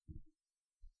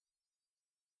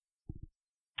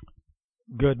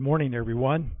Good morning,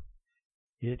 everyone.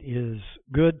 It is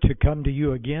good to come to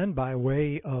you again by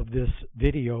way of this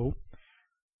video,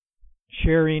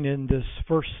 sharing in this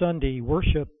first Sunday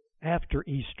worship after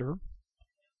Easter,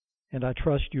 and I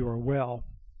trust you are well.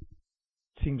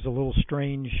 It seems a little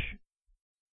strange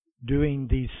doing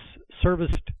these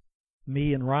service,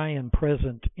 me and Ryan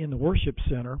present in the worship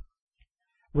center.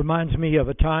 Reminds me of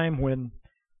a time when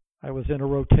I was in a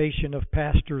rotation of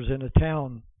pastors in a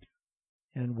town,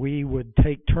 and we would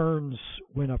take turns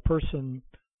when a person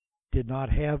did not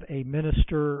have a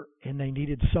minister and they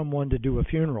needed someone to do a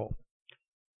funeral.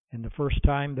 And the first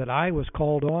time that I was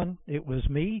called on, it was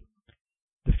me,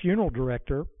 the funeral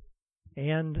director,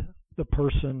 and the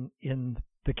person in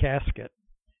the casket.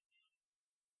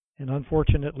 And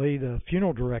unfortunately, the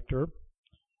funeral director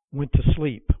went to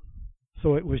sleep,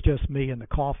 so it was just me in the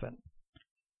coffin.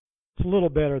 It's a little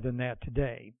better than that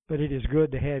today, but it is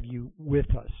good to have you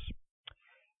with us.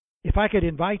 If I could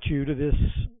invite you to this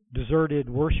deserted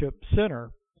worship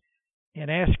center and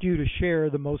ask you to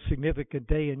share the most significant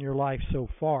day in your life so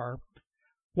far,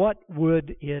 what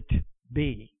would it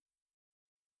be?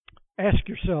 Ask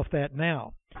yourself that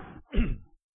now.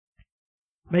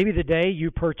 Maybe the day you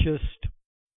purchased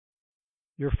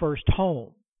your first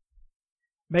home.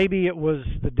 Maybe it was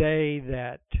the day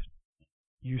that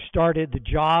you started the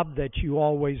job that you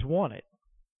always wanted.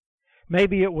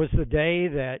 Maybe it was the day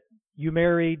that you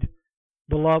married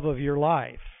the love of your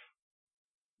life.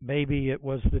 Maybe it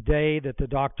was the day that the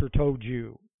doctor told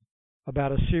you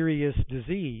about a serious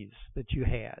disease that you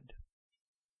had.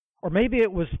 Or maybe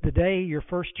it was the day your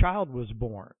first child was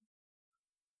born,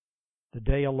 the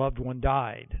day a loved one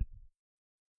died,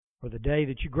 or the day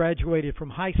that you graduated from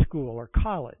high school or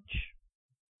college.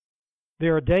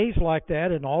 There are days like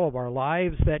that in all of our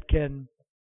lives that can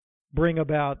bring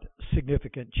about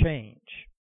significant change.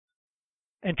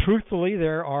 And truthfully,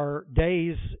 there are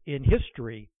days in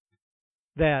history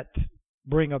that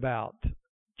bring about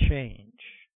change.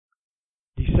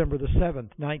 December the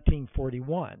 7th,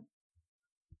 1941.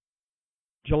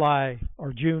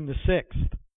 June the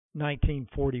 6th,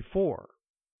 1944.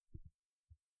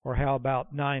 Or how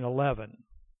about 9/11?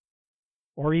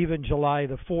 Or even July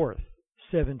the 4th,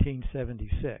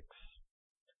 1776.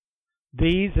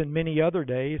 These and many other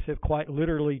days have quite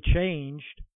literally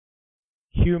changed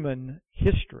human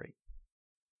history.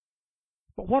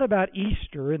 But what about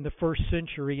Easter in the first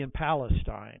century in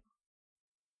Palestine?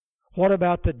 What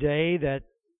about the day that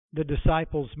the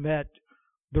disciples met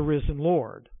the risen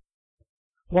Lord?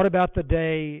 What about the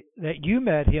day that you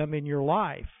met him in your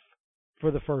life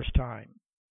for the first time?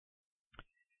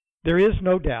 There is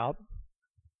no doubt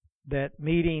that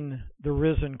meeting the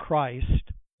risen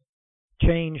Christ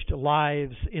changed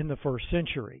lives in the first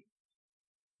century.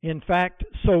 In fact,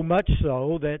 so much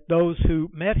so that those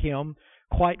who met him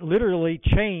quite literally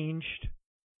changed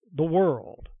the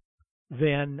world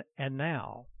then and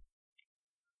now.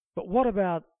 But what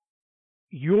about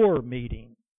your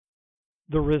meeting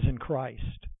the risen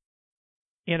Christ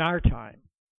in our time?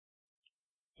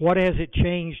 What has it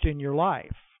changed in your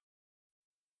life?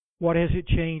 What has it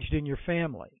changed in your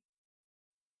family?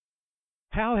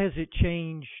 How has it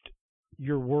changed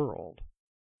your world?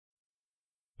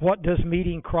 What does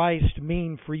meeting Christ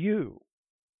mean for you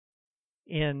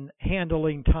in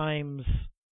handling times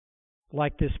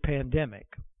like this pandemic?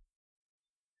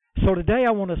 So today I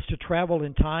want us to travel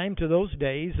in time to those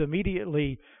days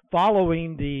immediately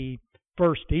following the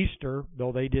first Easter,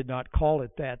 though they did not call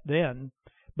it that then,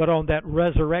 but on that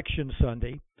Resurrection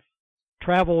Sunday,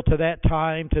 travel to that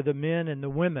time to the men and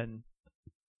the women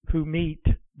who meet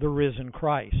the risen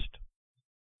Christ.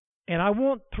 And I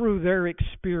want through their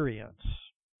experience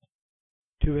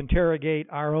to interrogate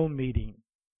our own meeting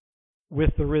with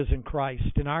the risen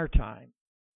Christ in our time.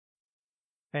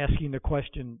 Asking the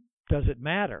question, does it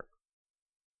matter?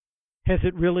 Has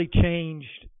it really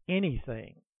changed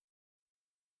anything?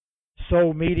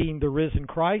 So meeting the risen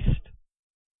Christ,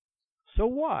 so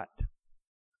what?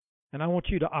 And I want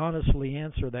you to honestly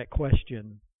answer that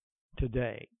question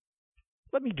today.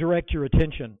 Let me direct your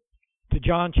attention to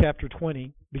John chapter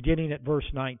 20, beginning at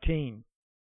verse 19.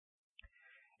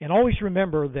 And always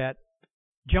remember that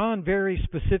John very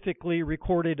specifically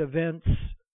recorded events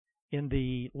in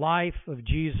the life of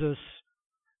Jesus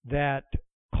that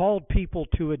called people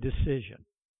to a decision.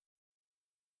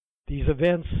 These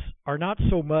events are not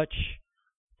so much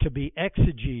to be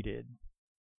exegeted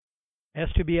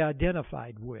as to be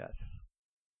identified with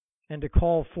and to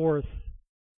call forth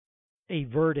a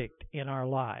verdict in our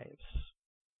lives,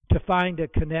 to find a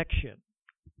connection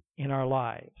in our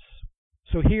lives.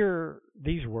 So hear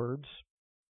these words.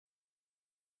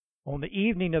 On the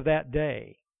evening of that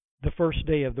day, the first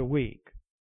day of the week,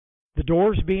 the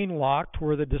doors being locked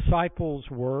where the disciples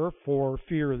were for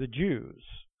fear of the Jews.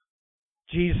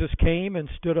 Jesus came and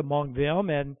stood among them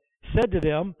and said to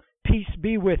them, "Peace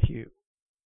be with you."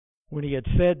 When he had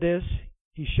said this,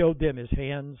 he showed them his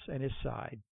hands and his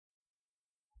side.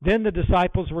 Then the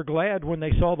disciples were glad when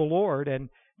they saw the Lord, and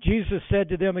Jesus said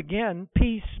to them again,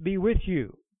 "Peace be with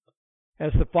you.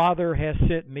 As the Father has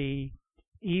sent me,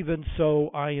 even so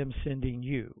I am sending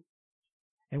you."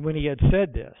 And when he had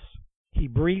said this, he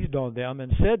breathed on them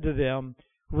and said to them,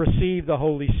 "Receive the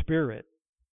Holy Spirit.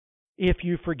 If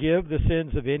you forgive the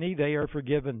sins of any, they are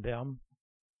forgiven them.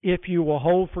 If you will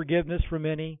hold forgiveness from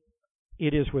any,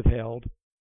 it is withheld."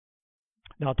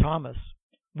 Now Thomas,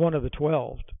 one of the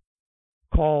 12,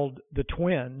 called the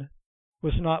twin,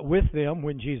 was not with them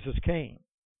when Jesus came.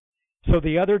 So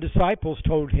the other disciples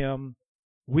told him,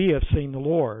 "We have seen the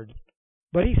Lord."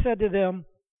 But he said to them,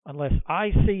 "Unless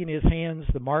I see in his hands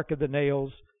the mark of the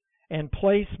nails, and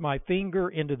place my finger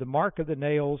into the mark of the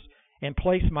nails, and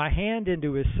place my hand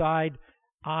into his side,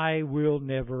 I will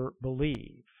never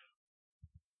believe."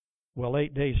 Well,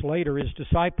 8 days later, his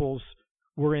disciples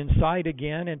were inside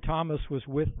again, and Thomas was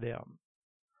with them.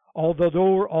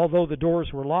 Although the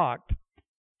doors were locked,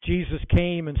 Jesus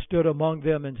came and stood among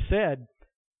them and said,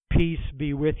 "Peace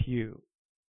be with you."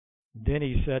 Then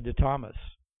he said to Thomas,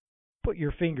 "Put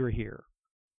your finger here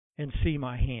and see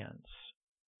my hands,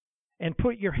 and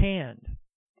put your hand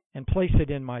and place it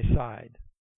in my side.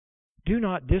 Do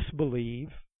not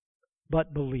disbelieve,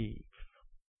 but believe."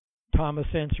 Thomas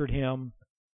answered him,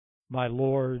 "My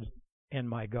Lord and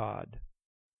my God."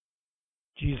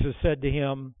 Jesus said to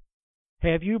him,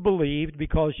 "Have you believed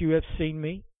because you have seen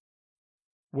me?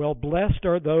 Well, blessed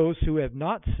are those who have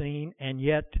not seen and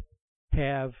yet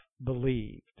have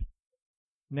believed."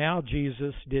 Now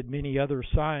Jesus did many other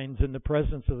signs in the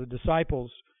presence of the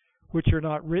disciples, which are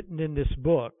not written in this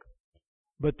book,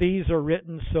 but these are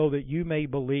written so that you may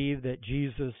believe that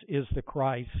Jesus is the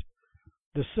Christ,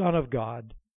 the Son of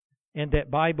God, and that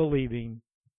by believing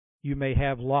you may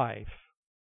have life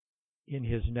in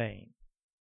his name.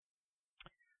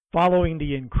 Following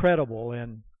the incredible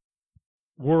and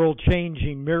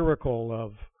world-changing miracle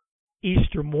of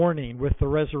Easter morning with the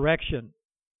resurrection,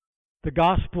 the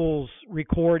Gospels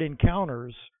record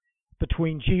encounters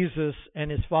between Jesus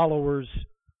and his followers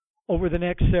over the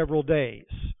next several days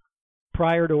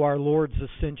prior to our Lord's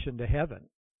ascension to heaven.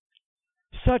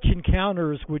 Such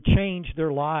encounters would change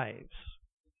their lives,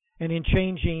 and in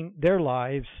changing their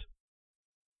lives,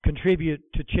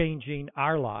 contribute to changing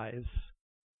our lives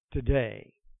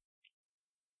today.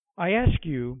 I ask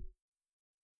you,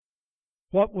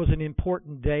 what was an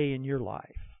important day in your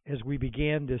life as we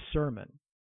began this sermon?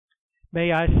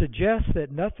 May I suggest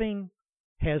that nothing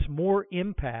has more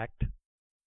impact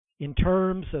in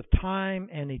terms of time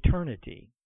and eternity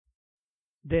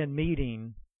than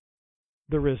meeting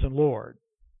the risen Lord.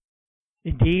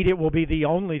 Indeed, it will be the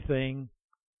only thing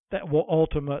that will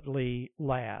ultimately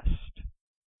last.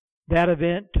 That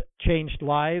event changed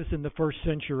lives in the first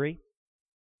century.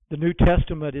 The New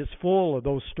Testament is full of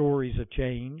those stories of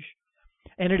change,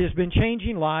 and it has been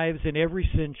changing lives in every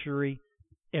century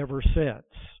ever since.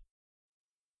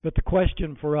 But the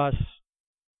question for us,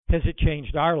 has it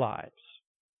changed our lives?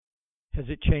 Has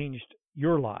it changed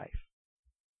your life?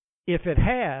 If it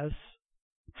has,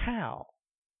 how?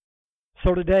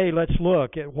 So today, let's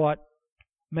look at what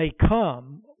may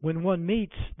come when one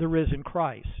meets the risen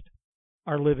Christ,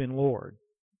 our living Lord.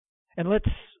 And let's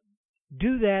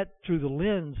do that through the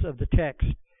lens of the text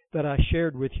that I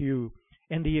shared with you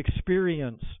and the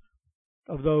experience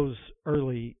of those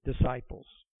early disciples.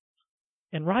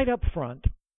 And right up front,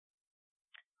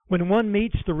 when one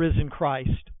meets the risen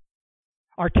Christ,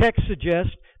 our text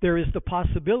suggests there is the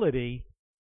possibility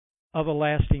of a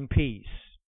lasting peace.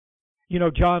 You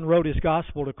know, John wrote his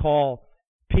gospel to call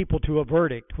people to a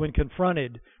verdict when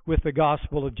confronted with the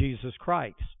gospel of Jesus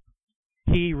Christ.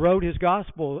 He wrote his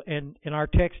gospel, and our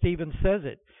text even says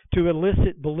it, to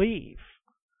elicit belief.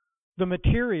 The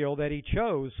material that he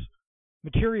chose,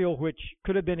 material which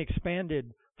could have been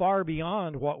expanded far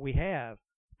beyond what we have.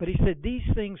 But he said these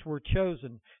things were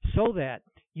chosen so that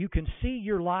you can see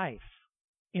your life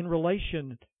in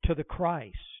relation to the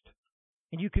Christ.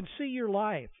 And you can see your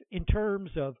life in terms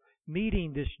of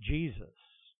meeting this Jesus,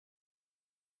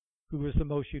 who was the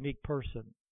most unique person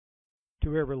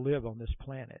to ever live on this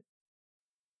planet.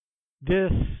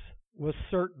 This was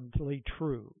certainly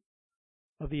true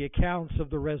of the accounts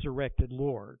of the resurrected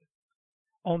Lord.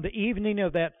 On the evening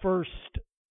of that first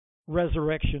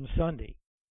Resurrection Sunday,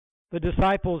 the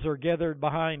disciples are gathered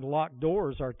behind locked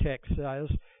doors, our text says,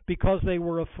 because they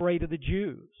were afraid of the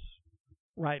Jews.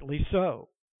 Rightly so.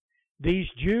 These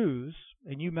Jews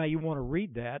and you may want to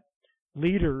read that,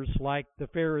 leaders like the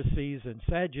Pharisees and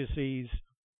Sadducees,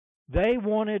 they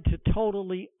wanted to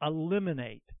totally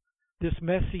eliminate this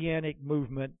messianic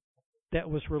movement that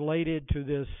was related to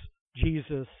this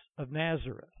Jesus of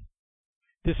Nazareth.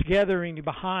 This gathering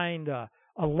behind a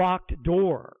locked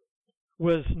door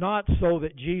was not so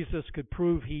that Jesus could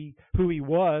prove who he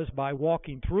was by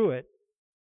walking through it,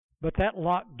 but that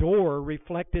locked door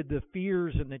reflected the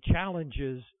fears and the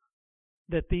challenges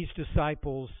that these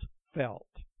disciples felt.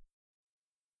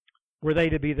 Were they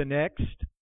to be the next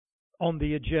on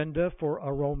the agenda for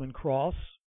a Roman cross?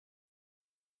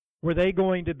 Were they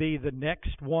going to be the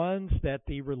next ones that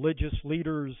the religious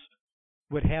leaders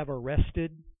would have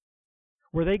arrested?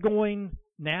 Were they going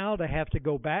now to have to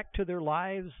go back to their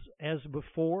lives as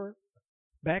before?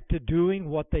 Back to doing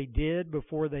what they did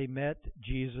before they met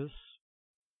Jesus?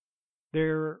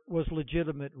 There was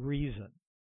legitimate reason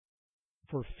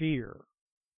for fear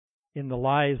in the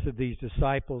lives of these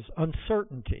disciples,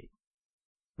 uncertainty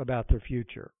about their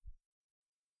future.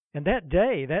 And that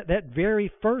day, that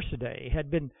very first day,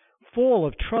 had been full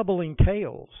of troubling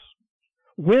tales.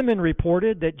 Women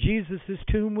reported that Jesus'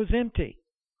 tomb was empty.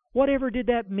 Whatever did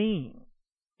that mean?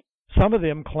 Some of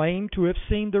them claimed to have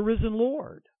seen the risen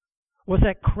Lord. Was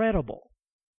that credible?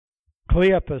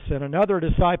 Cleopas and another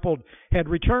disciple had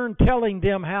returned telling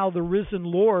them how the risen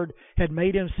Lord had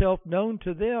made himself known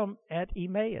to them at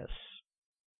Emmaus.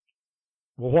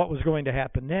 Well, what was going to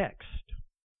happen next?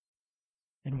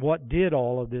 And what did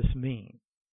all of this mean?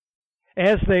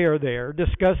 As they are there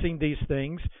discussing these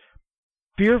things,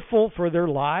 fearful for their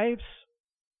lives,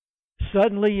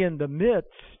 suddenly in the midst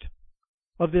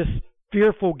of this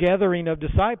fearful gathering of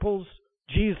disciples,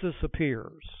 Jesus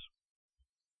appears.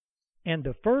 And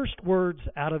the first words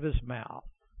out of his mouth,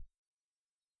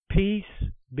 "Peace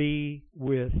be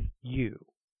with you."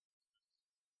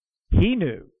 He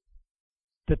knew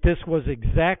that this was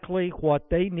exactly what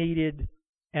they needed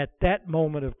at that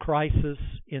moment of crisis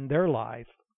in their life,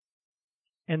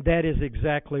 and that is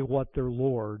exactly what their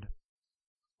Lord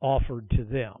offered to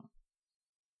them.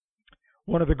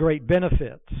 One of the great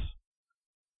benefits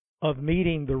of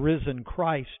meeting the risen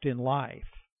Christ in life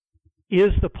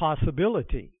is the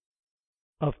possibility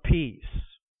of peace.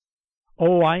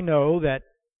 Oh, I know that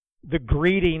the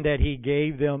greeting that he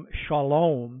gave them,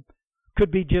 shalom, could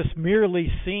be just merely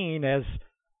seen as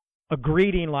a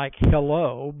greeting like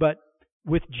hello, but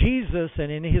with Jesus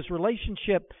and in his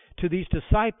relationship to these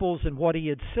disciples and what he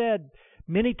had said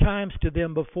many times to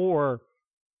them before,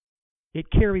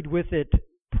 it carried with it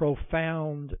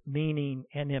profound meaning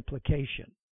and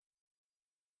implication.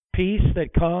 Peace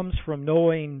that comes from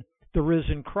knowing the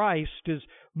risen Christ is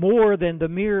more than the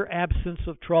mere absence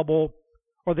of trouble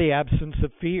or the absence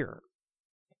of fear.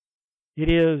 It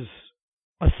is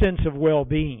a sense of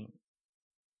well-being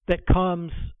that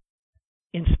comes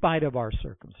in spite of our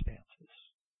circumstances.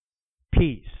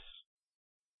 Peace,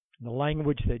 the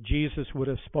language that Jesus would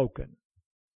have spoken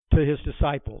to his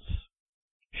disciples,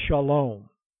 shalom.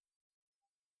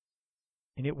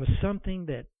 And it was something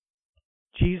that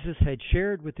Jesus had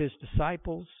shared with his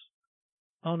disciples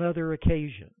on other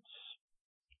occasions.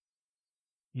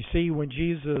 You see, when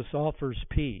Jesus offers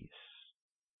peace,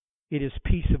 it is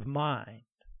peace of mind.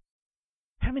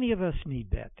 How many of us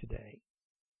need that today?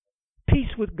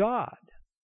 Peace with God.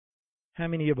 How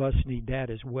many of us need that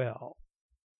as well?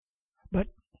 But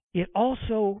it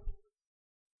also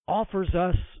offers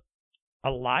us a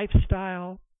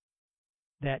lifestyle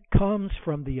that comes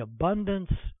from the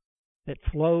abundance that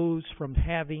flows from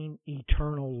having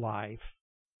eternal life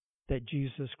that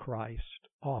Jesus Christ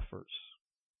offers.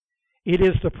 It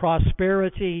is the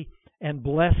prosperity and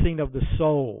blessing of the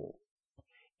soul,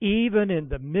 even in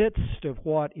the midst of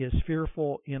what is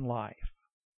fearful in life.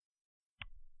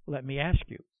 Let me ask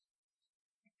you,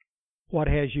 what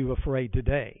has you afraid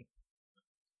today?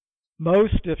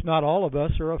 Most, if not all of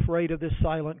us, are afraid of this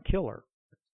silent killer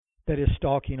that is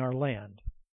stalking our land.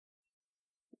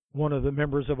 One of the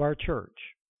members of our church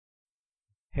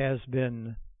has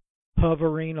been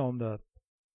hovering on the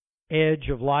edge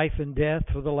of life and death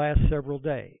for the last several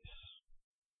days,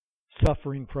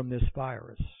 suffering from this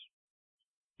virus.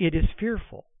 It is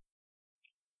fearful.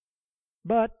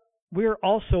 But we're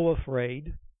also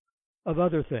afraid of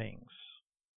other things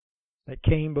that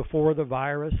came before the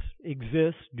virus,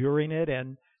 exist during it,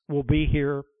 and will be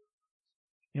here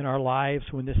in our lives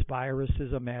when this virus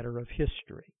is a matter of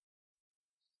history.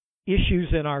 Issues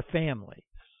in our families,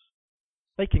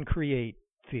 they can create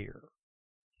fear.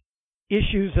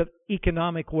 Issues of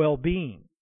economic well-being.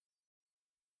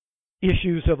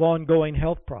 Issues of ongoing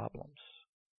health problems.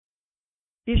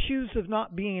 Issues of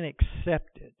not being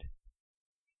accepted.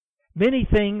 Many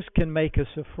things can make us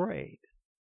afraid.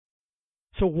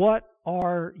 So what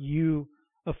are you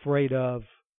afraid of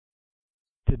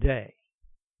today?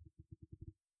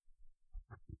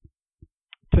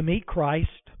 To meet Christ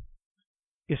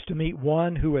is to meet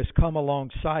one who has come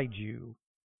alongside you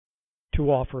to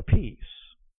offer peace.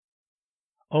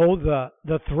 Oh,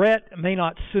 the threat may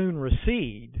not soon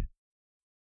recede,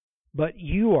 but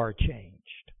you are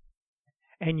changed.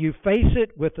 And you face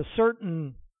it with a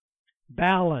certain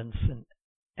balance and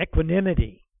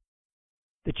equanimity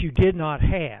that you did not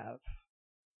have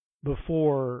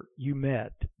before you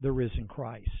met the risen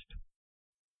Christ.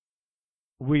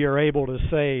 We are able to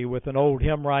say with an old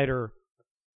hymn writer,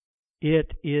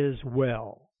 "It is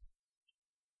well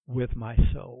with my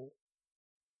soul,"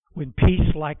 when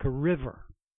peace like a river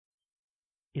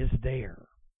is there.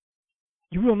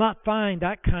 You will not find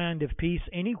that kind of peace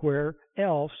anywhere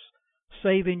else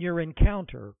save in your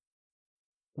encounter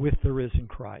with the risen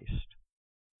Christ.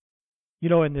 You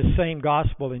know, in this same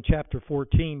gospel in chapter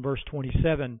 14, verse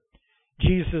 27,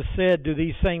 Jesus said to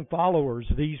these same followers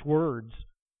these words.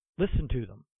 Listen to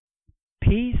them.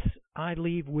 "Peace I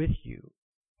leave with you.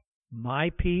 My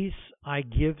peace I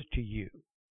give to you.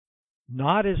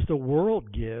 Not as the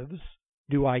world gives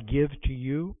do I give to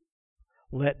you.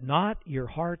 Let not your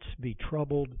hearts be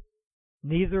troubled,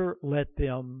 neither let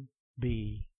them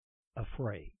be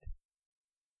afraid."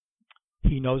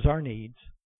 He knows our needs.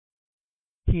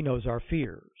 He knows our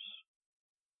fears.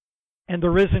 And the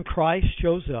risen Christ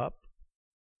shows up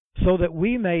so that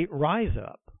we may rise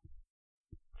up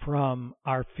from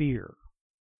our fear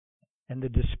and the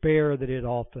despair that it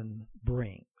often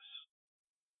brings.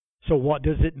 So what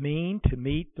does it mean to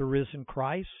meet the risen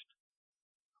Christ?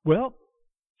 Well,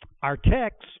 our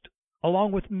text,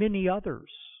 along with many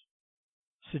others,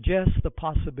 suggests the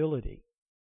possibility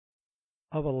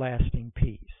of a lasting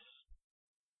peace.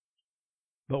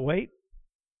 But wait,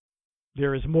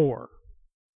 there is more.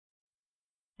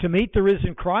 To meet the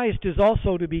risen Christ is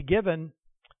also to be given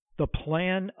the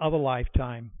plan of a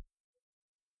lifetime.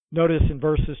 Notice in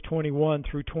verses 21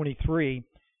 through 23,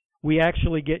 we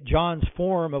actually get John's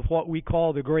form of what we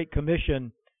call the Great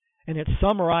Commission, and it's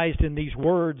summarized in these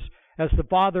words, "As the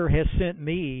Father has sent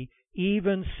me,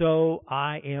 even so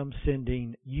I am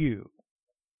sending you."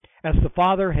 As the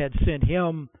Father had sent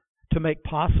him to make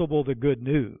possible the good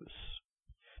news,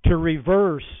 to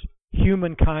reverse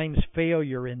humankind's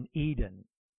failure in Eden,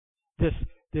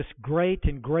 this great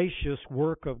and gracious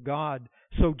work of God.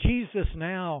 So Jesus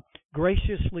now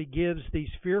graciously gives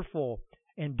these fearful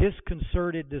and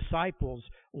disconcerted disciples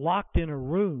locked in a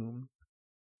room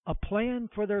a plan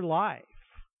for their life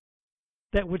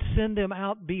that would send them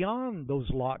out beyond those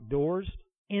locked doors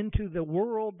into the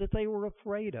world that they were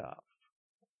afraid of.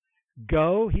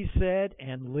 "Go," he said,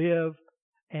 "and live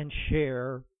and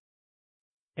share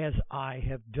as I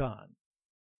have done.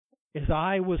 As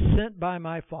I was sent by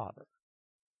my Father,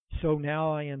 so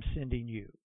now I am sending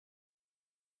you."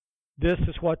 This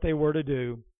is what they were to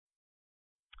do.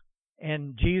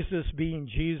 And Jesus, being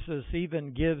Jesus,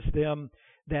 even gives them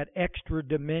that extra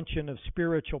dimension of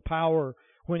spiritual power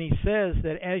when he says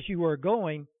that as you are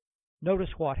going, notice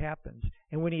what happens.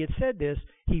 And when he had said this,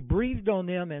 he breathed on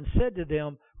them and said to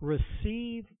them,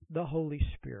 "Receive the Holy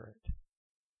Spirit."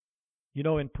 You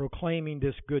know, in proclaiming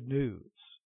this good news,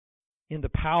 in the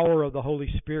power of the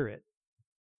Holy Spirit,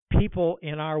 people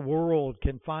in our world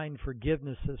can find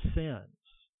forgiveness of sins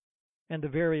and the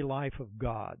very life of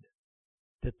God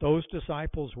that those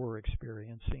disciples were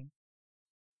experiencing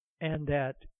and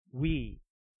that we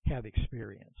have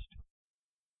experienced.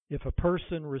 If a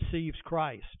person receives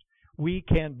Christ, we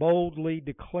can boldly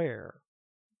declare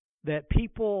that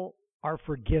people are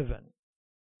forgiven,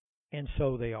 and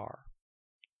so they are.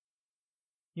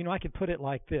 You know, I could put it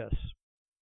like this.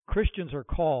 Christians are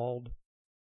called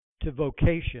to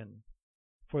vocation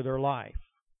for their life.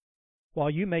 While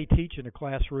you may teach in a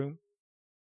classroom,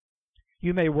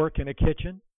 you may work in a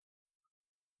kitchen,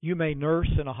 you may nurse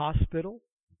in a hospital,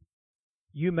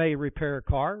 you may repair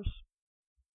cars,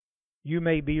 you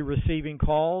may be receiving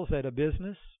calls at a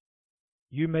business,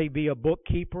 you may be a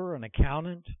bookkeeper, an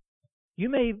accountant, you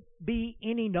may be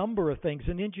any number of things,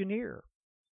 an engineer.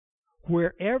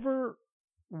 Wherever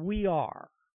we are,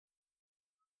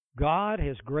 God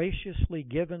has graciously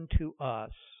given to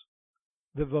us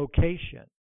the vocation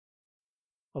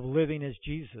of living as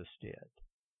Jesus did,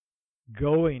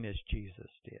 going as Jesus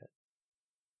did,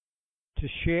 to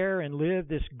share and live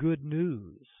this good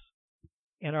news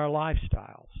in our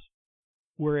lifestyles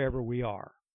wherever we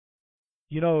are.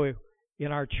 You know,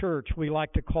 in our church, we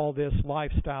like to call this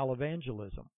lifestyle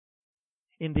evangelism.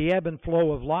 In the ebb and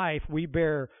flow of life, we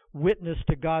bear witness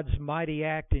to God's mighty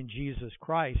act in Jesus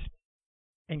Christ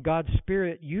And God's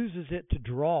Spirit uses it to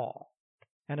draw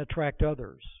and attract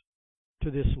others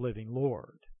to this living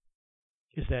Lord.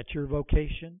 Is that your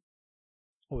vocation?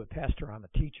 Oh, but Pastor, I'm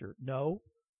a teacher. No,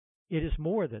 it is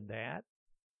more than that.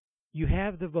 You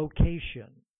have the vocation,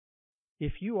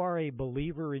 if you are a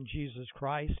believer in Jesus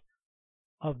Christ,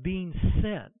 of being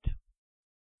sent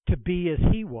to be as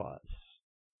He was,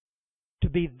 to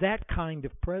be that kind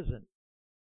of present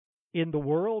in the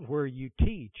world where you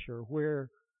teach or where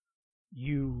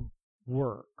you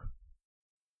work.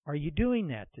 Are you doing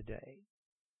that today?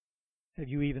 Have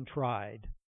you even tried?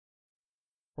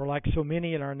 Or like so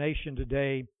many in our nation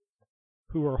today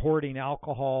who are hoarding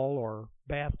alcohol or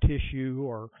bath tissue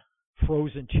or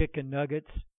frozen chicken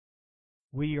nuggets,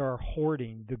 we are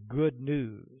hoarding the good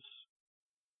news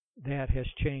that has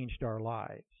changed our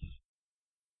lives.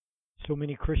 So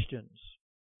many Christians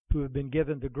who have been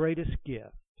given the greatest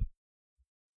gift,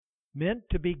 meant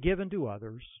to be given to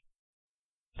others,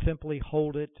 simply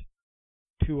hold it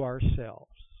to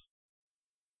ourselves.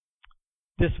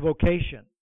 This vocation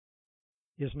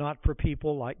is not for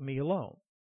people like me alone.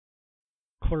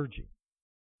 Clergy,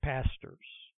 pastors,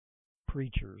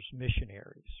 preachers,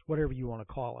 missionaries, whatever you want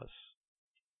to call us.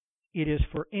 It is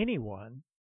for anyone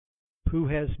who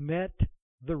has met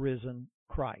the risen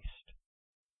Christ.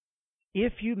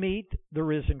 If you meet the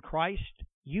risen Christ,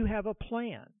 you have a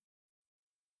plan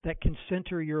that can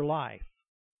center your life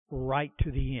right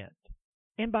to the end.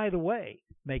 And by the way,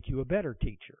 make you a better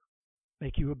teacher,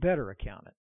 make you a better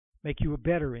accountant, make you a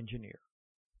better engineer,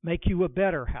 make you a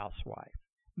better housewife,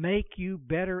 make you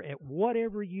better at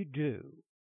whatever you do.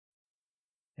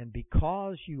 And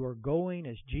because you are going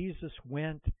as Jesus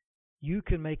went, you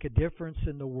can make a difference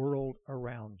in the world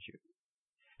around you.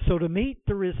 So to meet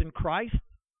the risen Christ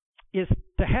is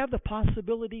to have the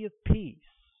possibility of peace.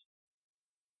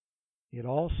 It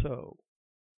also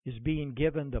is being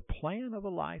given the plan of a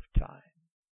lifetime.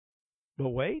 But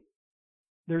wait,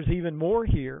 there's even more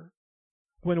here.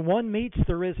 When one meets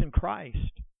the risen Christ,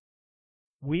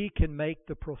 we can make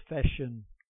the profession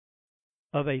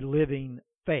of a living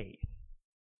faith,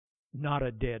 not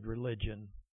a dead religion.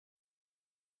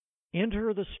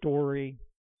 Enter the story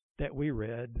that we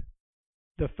read,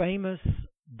 the famous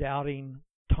doubting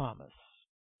Thomas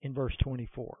in verse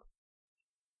 24.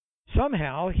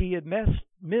 Somehow he had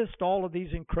missed all of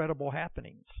these incredible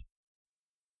happenings.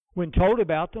 When told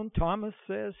about them, Thomas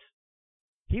says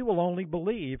he will only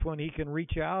believe when he can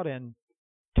reach out and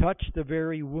touch the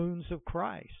very wounds of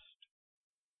Christ.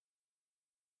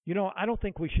 You know, I don't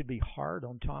think we should be hard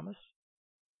on Thomas,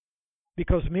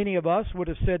 because many of us would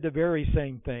have said the very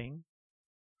same thing.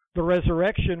 The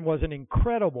resurrection was an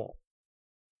incredible,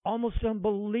 almost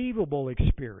unbelievable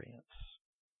experience.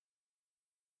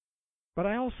 But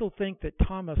I also think that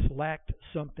Thomas lacked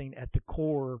something at the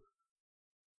core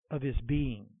of his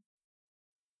being.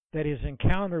 That his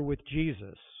encounter with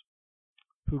Jesus,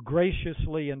 who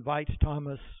graciously invites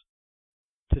Thomas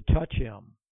to touch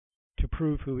him to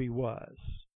prove who he was.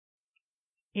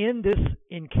 In this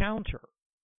encounter,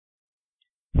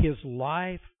 his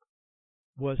life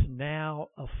was now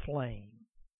aflame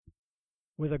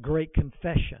with a great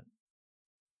confession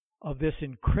of this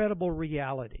incredible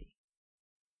reality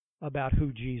about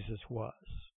who Jesus was.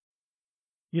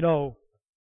 You know,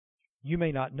 you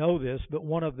may not know this, but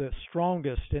one of the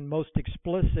strongest and most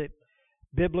explicit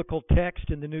biblical texts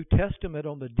in the New Testament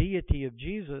on the deity of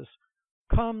Jesus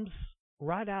comes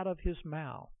right out of his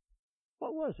mouth.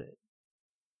 What was it?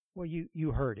 Well,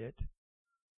 you heard it.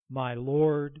 My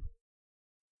Lord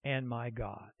and my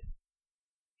God.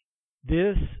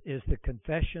 This is the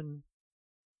confession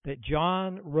that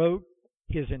John wrote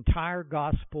his entire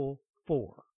gospel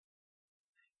for.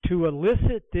 To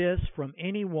elicit this from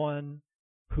anyone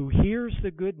who hears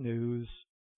the good news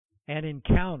and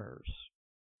encounters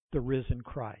the risen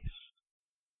Christ.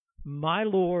 My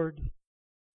Lord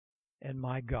and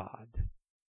my God.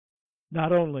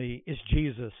 Not only is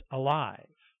Jesus alive,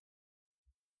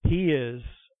 He is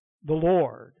the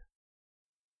Lord,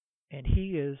 and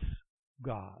He is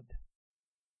God.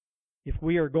 If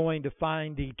we are going to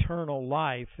find eternal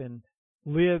life and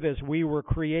live as we were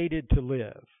created to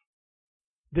live,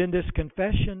 then this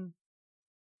confession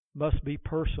must be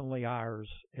personally ours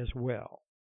as well.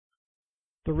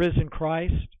 The risen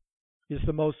Christ is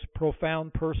the most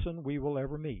profound person we will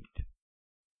ever meet.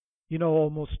 You know,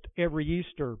 almost every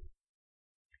Easter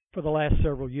for the last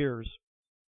several years,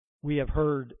 we have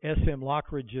heard S.M.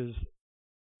 Lockridge's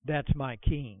That's My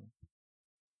King.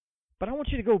 But I want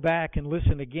you to go back and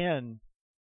listen again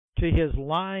to his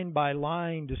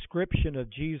line-by-line description of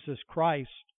Jesus Christ,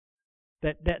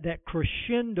 that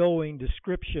crescendoing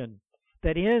description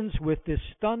that ends with this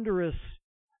thunderous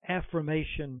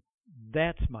affirmation,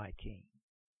 that's my King.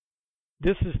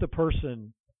 This is the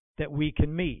person that we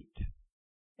can meet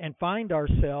and find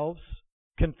ourselves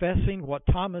confessing what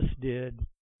Thomas did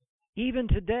even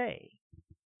today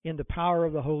in the power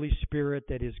of the Holy Spirit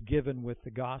that is given with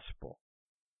the gospel.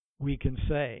 We can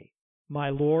say, my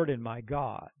Lord and my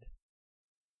God,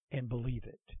 and believe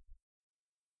it.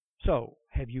 So,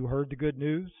 have you heard the good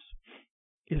news?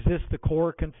 Is this the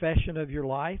core confession of your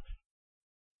life?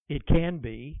 It can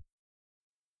be.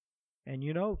 And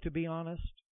you know, to be honest,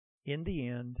 in the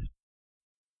end,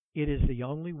 it is the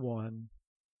only one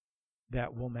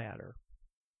that will matter.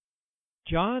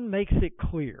 John makes it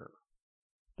clear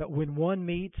that when one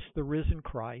meets the risen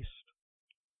Christ,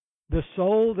 the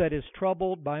soul that is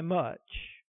troubled by much,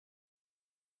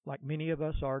 like many of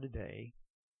us are today,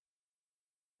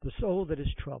 the soul that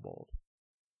is troubled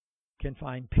can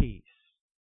find peace.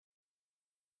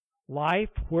 Life,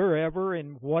 wherever,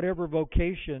 in whatever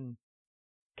vocation,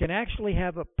 can actually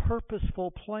have a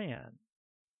purposeful plan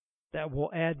that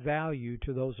will add value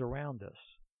to those around us,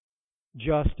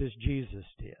 just as Jesus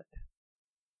did.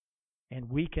 And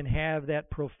we can have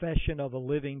that profession of a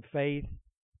living faith,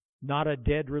 not a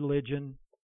dead religion,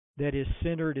 that is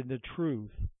centered in the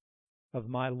truth of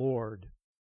my Lord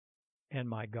and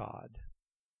my God.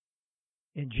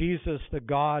 In Jesus, the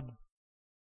God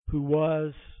who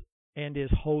was and is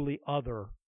wholly other,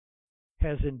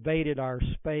 has invaded our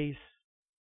space,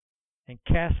 and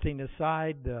casting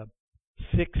aside the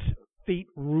 6 feet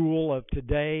rule of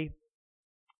today,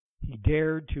 he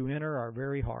dared to enter our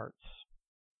very hearts.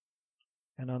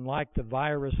 And unlike the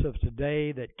virus of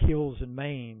today that kills and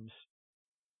maims,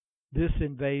 this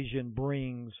invasion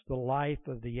brings the life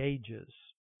of the ages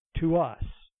to us,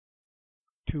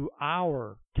 to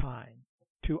our time,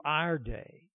 to our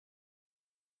day.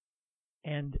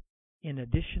 And in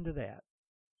addition to that,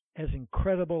 as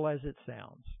incredible as it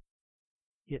sounds,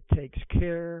 it takes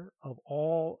care of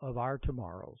all of our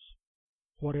tomorrows,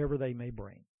 whatever they may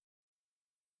bring.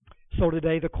 So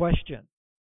today the question,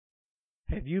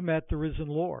 have you met the risen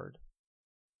Lord?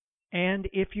 And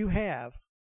if you have,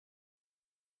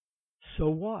 so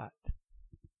what?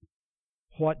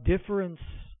 What difference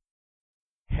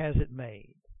has it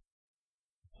made?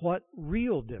 What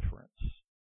real difference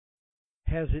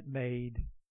has it made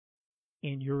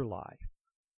in your life?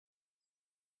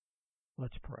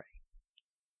 Let's pray.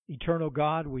 Eternal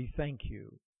God, we thank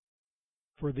you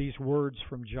for these words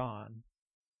from John,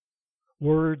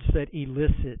 words that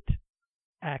elicit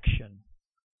action,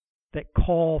 that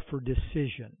call for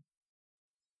decision,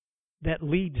 that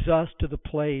leads us to the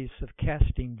place of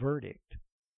casting verdict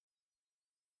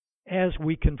as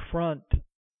we confront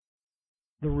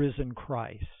the risen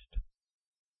Christ.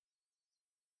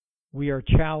 We are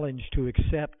challenged to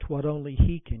accept what only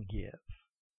He can give.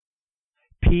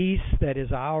 Peace that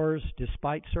is ours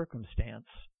despite circumstance.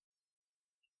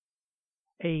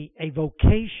 A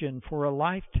vocation for a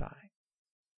lifetime.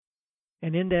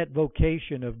 And in that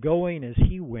vocation of going as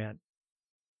He went,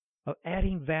 of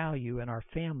adding value in our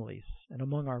families and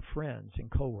among our friends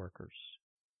and coworkers.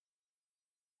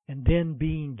 And then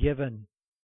being given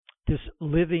this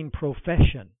living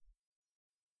profession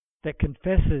that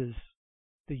confesses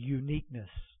the uniqueness,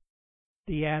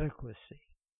 the adequacy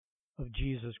of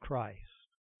Jesus Christ,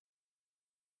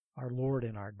 our Lord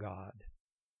and our God.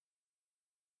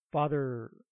 Father,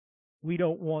 we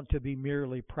don't want to be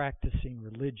merely practicing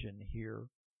religion here.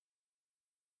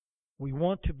 We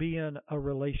want to be in a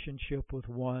relationship with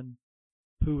one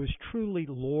who is truly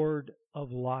Lord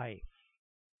of life,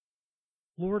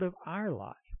 Lord of our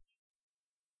life,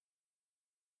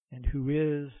 and who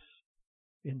is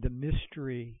in the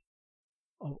mystery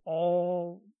of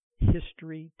all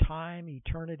history, time,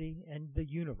 eternity, and the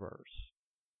universe,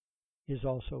 is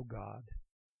also God.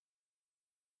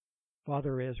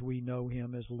 Father, as we know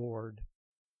Him as Lord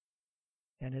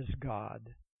and as God,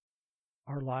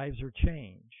 our lives are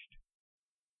changed.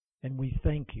 And we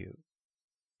thank you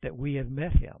that we have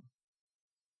met Him.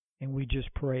 And we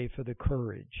just pray for the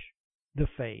courage, the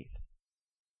faith,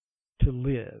 to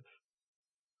live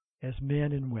as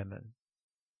men and women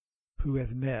who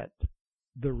have met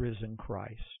the risen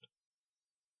Christ.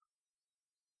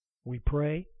 We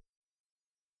pray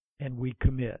and we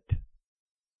commit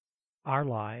our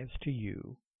lives to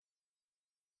you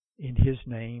in His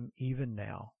name even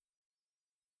now.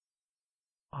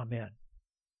 Amen.